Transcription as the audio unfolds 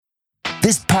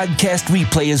This podcast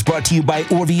replay is brought to you by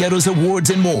Orvieto's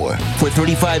Awards and More. For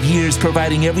 35 years,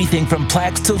 providing everything from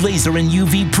plaques to laser and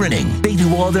UV printing. They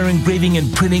do all their engraving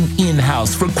and printing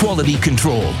in-house for quality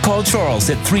control. Call Charles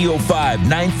at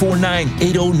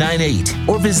 305-949-8098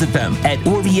 or visit them at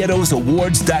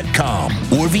orvietosawards.com.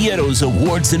 Orvieto's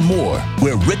Awards and More,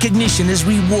 where recognition is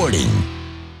rewarding.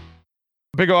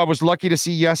 Big O, I was lucky to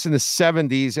see Yes in the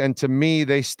 70s, and to me,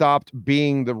 they stopped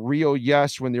being the real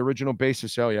Yes when the original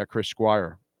bassist, Chris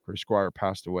Squire. Chris Squire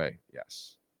passed away.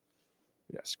 Yes,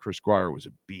 Chris Squire was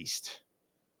a beast.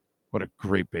 What a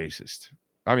great bassist.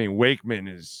 I mean, Wakeman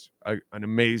is an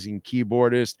amazing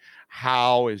keyboardist.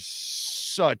 Howe is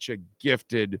such a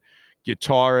gifted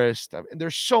guitarist. I mean,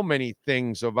 there's so many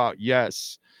things about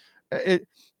Yes.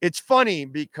 It's funny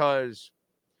because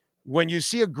when you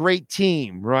see a great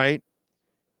team, right?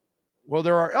 Well,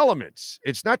 there are elements.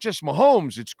 It's not just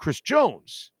Mahomes. It's Chris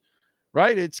Jones,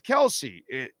 right? It's Kelsey.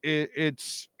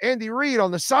 It's Andy Reid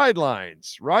on the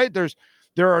sidelines, right?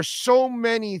 There are so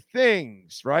many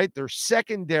things, right? They're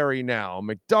secondary now.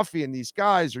 McDuffie and these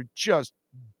guys are just,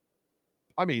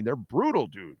 I mean, they're brutal,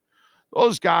 dude.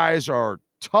 Those guys are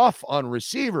tough on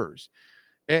receivers.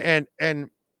 And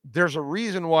there's a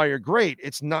reason why you're great.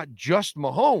 It's not just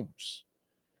Mahomes.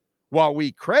 While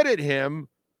we credit him,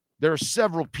 there are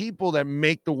several people that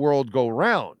make the world go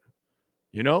round.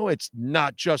 You know, it's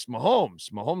not just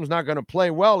Mahomes. Mahomes not going to play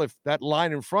well if that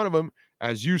line in front of him,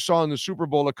 as you saw in the Super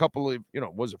Bowl a couple of,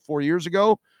 was it 4 years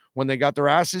ago when they got their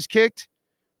asses kicked,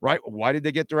 right? Why did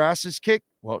they get their asses kicked?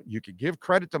 Well, you could give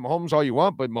credit to Mahomes all you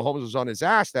want, but Mahomes was on his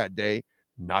ass that day.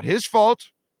 Not his fault.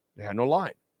 They had no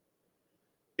line.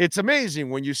 It's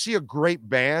amazing when you see a great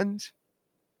band,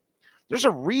 there's a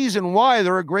reason why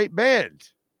they're a great band.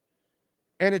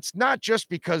 And it's not just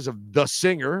because of the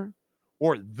singer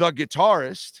or the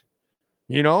guitarist,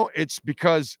 it's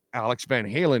because Alex Van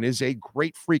Halen is a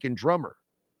great freaking drummer.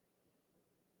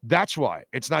 That's why.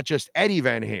 It's not just Eddie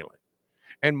Van Halen.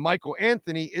 And Michael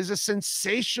Anthony is a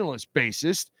sensationalist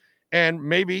bassist and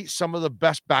maybe some of the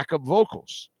best backup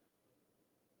vocals.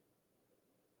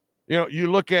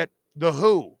 You look at The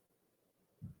Who,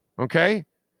 okay?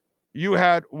 You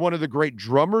had one of the great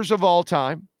drummers of all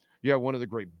time. You have one of the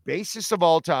great bassists of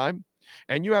all time,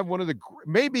 and you have one of the,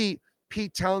 maybe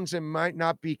Pete Townsend might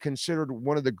not be considered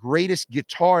one of the greatest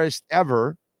guitarists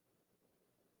ever,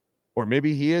 or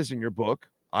maybe he is in your book.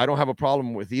 I don't have a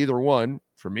problem with either one.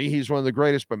 For me, he's one of the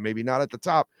greatest, but maybe not at the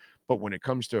top. But when it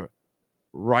comes to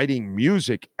writing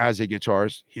music as a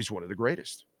guitarist, he's one of the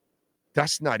greatest.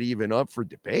 That's not even up for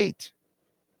debate.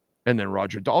 And then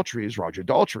Roger Daltrey is Roger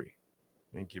Daltrey.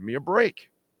 And give me a break.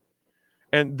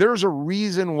 And there's a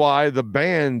reason why the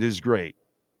band is great.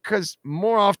 Because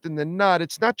more often than not,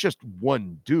 it's not just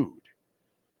one dude.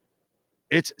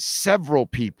 It's several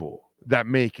people that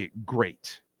make it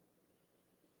great.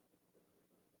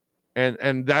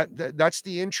 And that's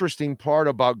the interesting part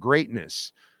about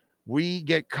greatness. We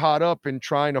get caught up in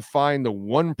trying to find the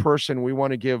one person we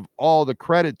want to give all the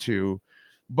credit to,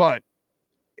 but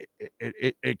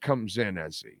it comes in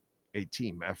as a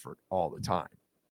team effort all the time.